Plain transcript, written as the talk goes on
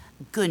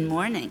Good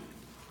morning.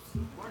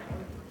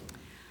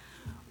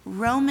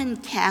 Roman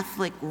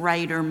Catholic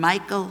writer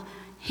Michael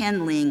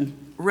Henling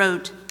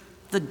wrote,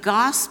 "The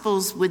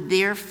Gospels would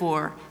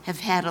therefore have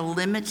had a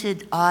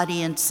limited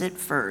audience at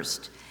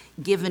first,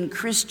 given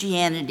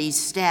Christianity's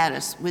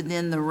status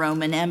within the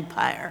Roman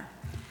Empire.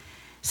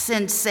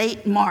 Since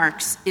St.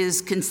 Mark's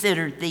is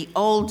considered the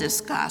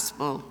oldest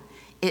gospel,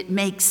 it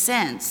makes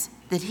sense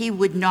that he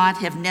would not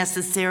have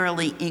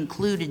necessarily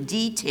included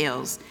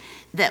details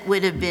that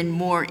would have been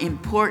more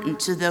important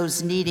to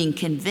those needing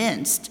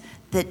convinced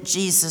that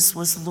Jesus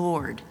was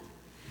Lord."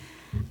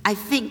 I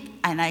think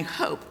and I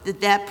hope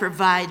that that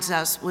provides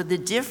us with a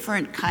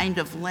different kind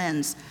of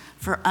lens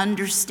for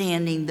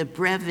understanding the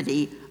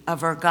brevity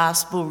of our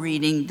gospel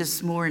reading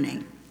this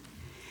morning.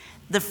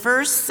 The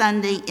first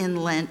Sunday in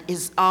Lent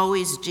is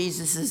always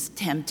Jesus'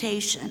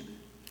 temptation.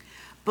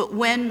 But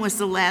when was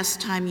the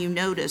last time you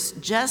noticed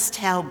just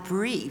how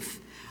brief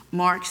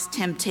Mark's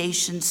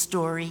temptation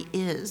story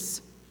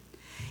is?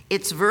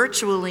 It's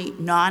virtually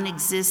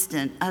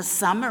non-existent, a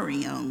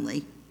summary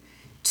only,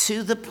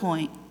 to the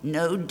point,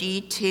 no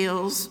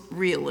details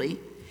really,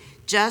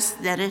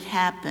 just that it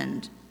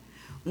happened.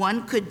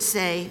 One could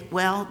say,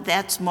 well,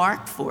 that's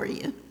Mark for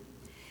you.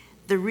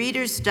 The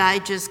Reader's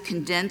Digest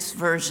condensed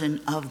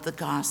version of the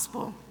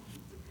gospel.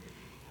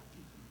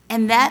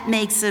 And that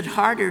makes it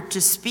harder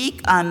to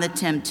speak on the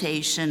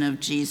temptation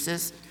of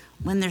Jesus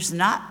when there's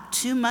not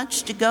too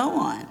much to go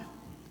on.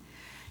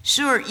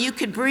 Sure, you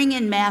could bring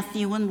in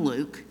Matthew and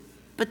Luke,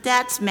 but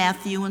that's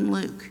Matthew and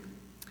Luke.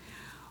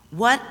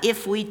 What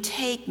if we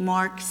take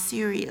Mark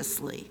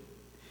seriously?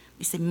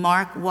 We say,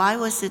 Mark, why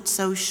was it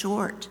so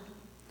short?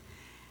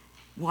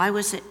 Why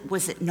was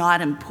it not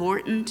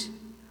important?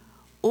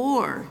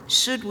 Or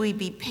should we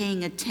be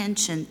paying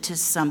attention to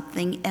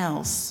something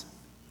else?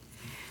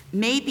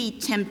 Maybe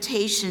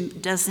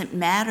temptation doesn't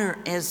matter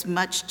as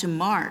much to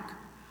Mark,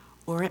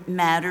 or it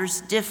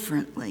matters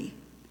differently.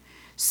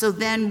 So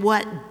then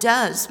what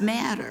does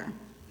matter?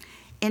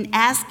 In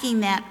asking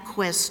that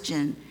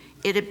question,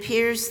 it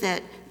appears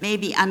that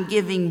maybe I'm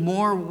giving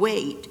more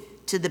weight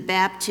to the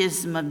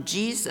baptism of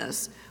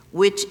Jesus,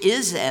 which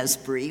is as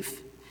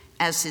brief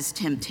as his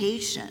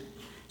temptation.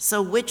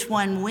 So which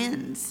one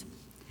wins?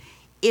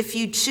 If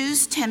you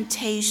choose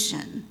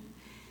temptation,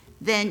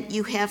 then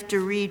you have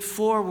to read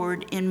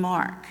forward in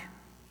Mark.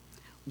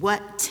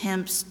 What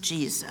tempts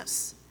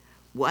Jesus?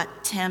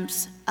 What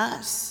tempts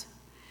us?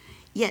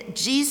 Yet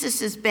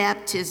Jesus'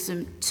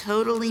 baptism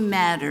totally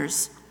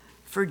matters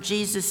for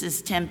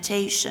Jesus'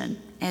 temptation,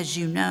 as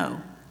you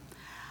know.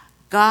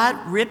 God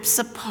rips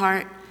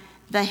apart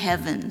the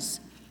heavens.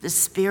 The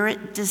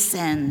Spirit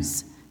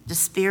descends. The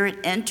Spirit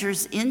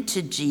enters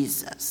into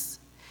Jesus.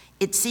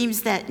 It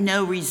seems that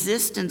no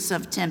resistance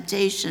of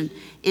temptation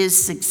is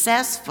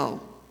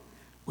successful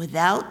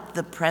without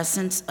the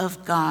presence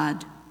of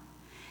God.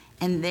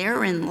 And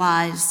therein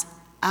lies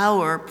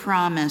our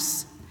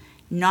promise,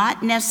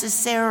 not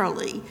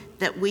necessarily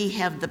that we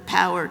have the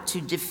power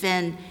to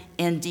defend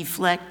and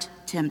deflect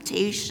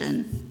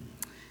temptation.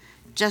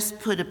 Just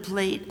put a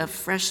plate of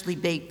freshly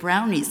baked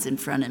brownies in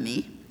front of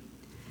me.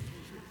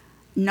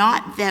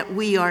 Not that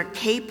we are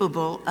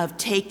capable of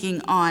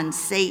taking on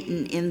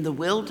Satan in the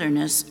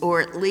wilderness,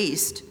 or at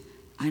least,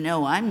 I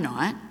know I'm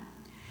not.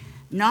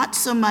 Not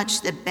so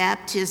much that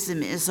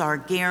baptism is our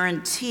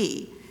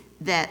guarantee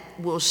that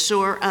will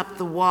shore up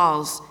the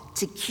walls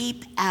to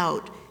keep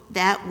out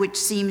that which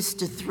seems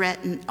to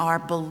threaten our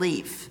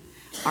belief,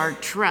 our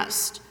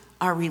trust,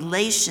 our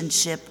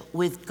relationship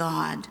with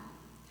God.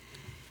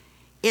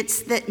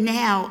 It's that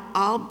now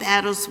all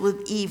battles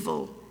with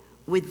evil,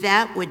 with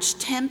that which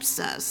tempts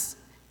us,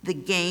 the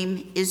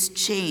game is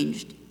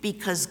changed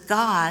because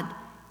God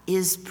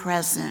is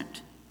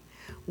present.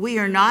 We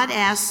are not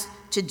asked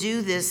to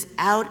do this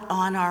out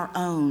on our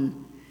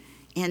own,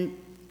 and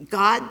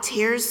God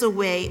tears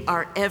away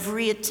our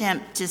every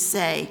attempt to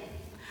say,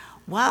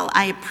 "Well,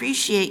 I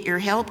appreciate your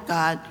help,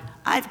 God.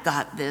 I've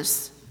got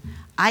this.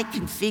 I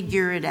can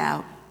figure it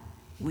out."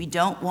 We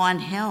don't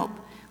want help.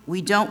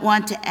 We don't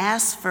want to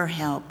ask for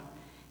help.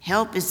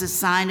 Help is a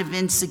sign of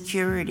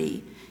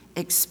insecurity,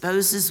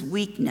 exposes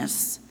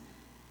weakness.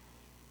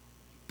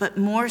 But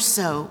more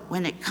so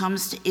when it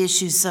comes to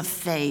issues of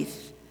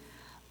faith,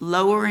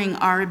 lowering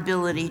our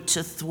ability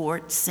to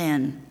thwart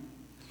sin.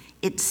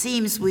 It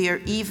seems we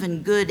are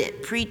even good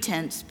at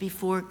pretense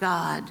before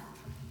God.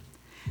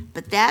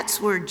 But that's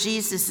where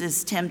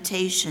Jesus'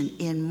 temptation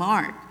in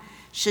Mark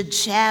should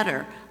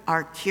shatter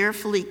our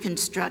carefully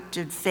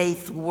constructed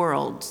faith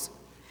worlds,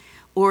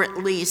 or at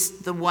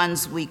least the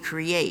ones we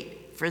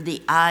create for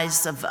the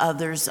eyes of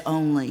others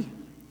only.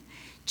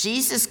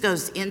 Jesus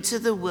goes into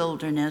the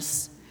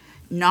wilderness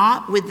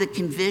not with the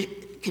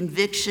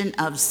conviction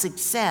of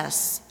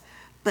success,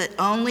 but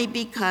only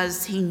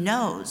because he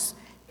knows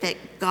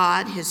that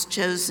God has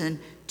chosen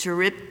to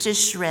rip to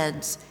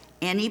shreds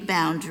any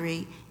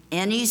boundary,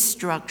 any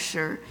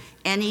structure,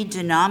 any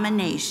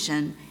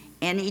denomination,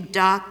 any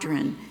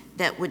doctrine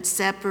that would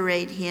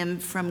separate him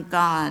from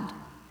God.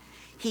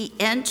 He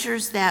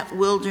enters that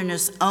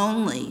wilderness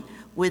only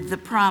with the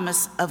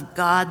promise of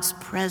God's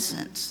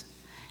presence,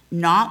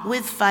 not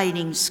with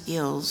fighting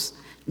skills,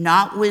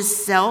 not with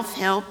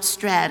self-help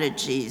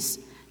strategies,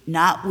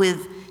 not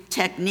with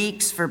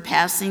techniques for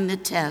passing the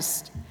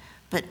test,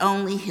 but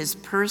only his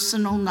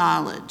personal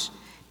knowledge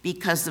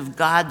because of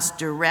God's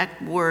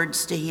direct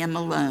words to him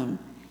alone,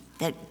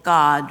 that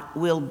God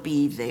will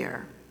be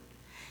there.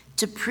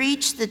 To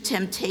preach the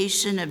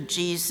temptation of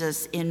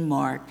Jesus in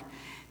Mark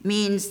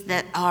means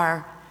that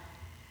our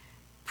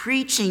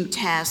preaching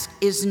task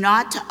is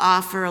not to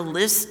offer a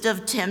list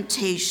of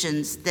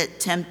temptations that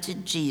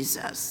tempted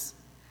Jesus,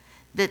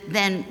 that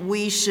then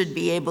we should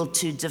be able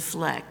to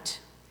deflect.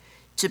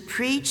 To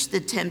preach the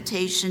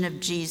temptation of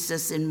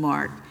Jesus in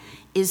Mark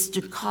is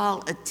to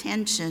call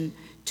attention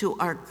to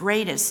our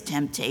greatest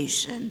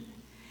temptation,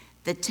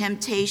 the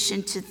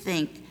temptation to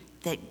think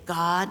that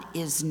God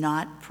is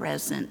not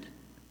present.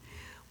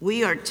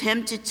 We are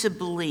tempted to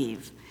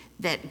believe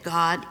that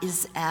God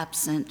is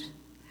absent.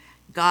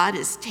 God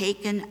has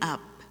given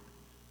up,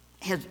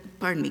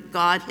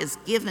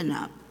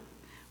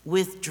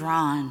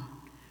 withdrawn.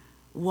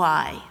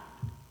 Why?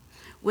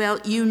 Well,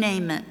 you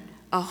name it,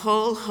 a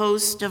whole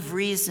host of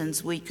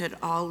reasons we could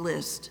all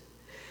list.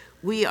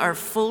 We are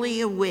fully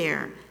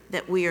aware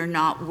that we are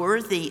not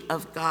worthy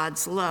of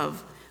God's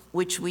love,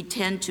 which we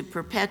tend to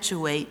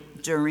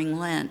perpetuate during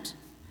Lent.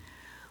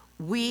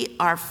 We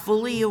are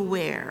fully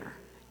aware,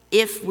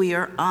 if we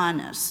are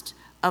honest,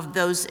 of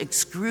those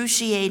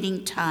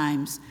excruciating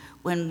times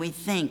when we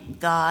think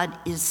God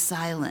is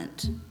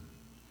silent.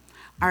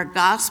 Our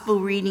gospel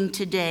reading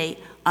today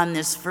on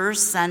this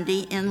first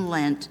Sunday in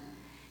Lent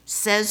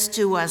says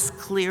to us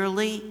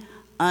clearly,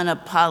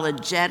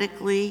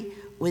 unapologetically,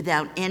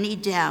 without any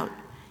doubt,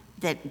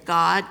 that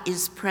God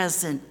is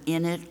present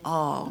in it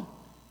all.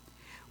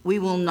 We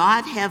will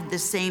not have the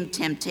same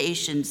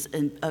temptations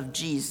of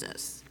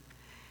Jesus.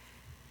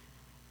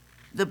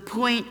 The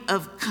point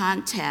of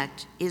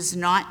contact is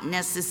not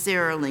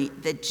necessarily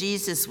that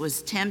Jesus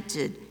was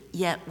tempted,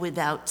 yet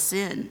without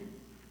sin.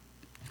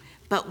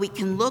 But we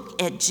can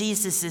look at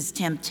Jesus'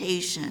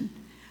 temptation,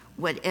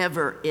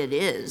 whatever it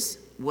is,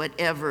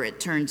 whatever it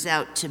turns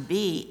out to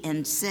be,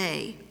 and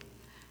say,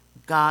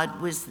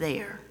 God was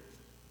there.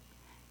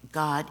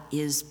 God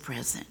is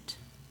present.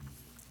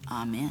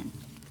 Amen.